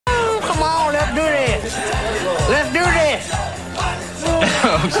Let's do this.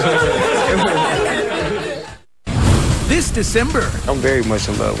 This December, I'm very much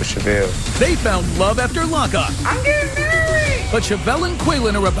in love with Chevelle. they found love after lockup. I'm getting married. But Chevelle and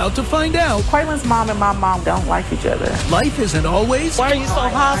Quaylen are about to find out Quaylen's mom and my mom don't like each other. life isn't always Why are you so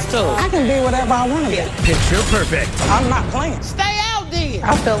hostile? I can be whatever I want to be. picture perfect. I'm not playing. Stay out there.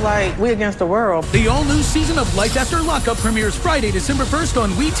 I feel like we against the world. The all-new season of Life After Lockup premieres Friday, December 1st on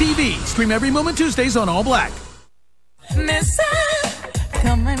WeTV. Stream every moment Tuesdays on All Black. Miss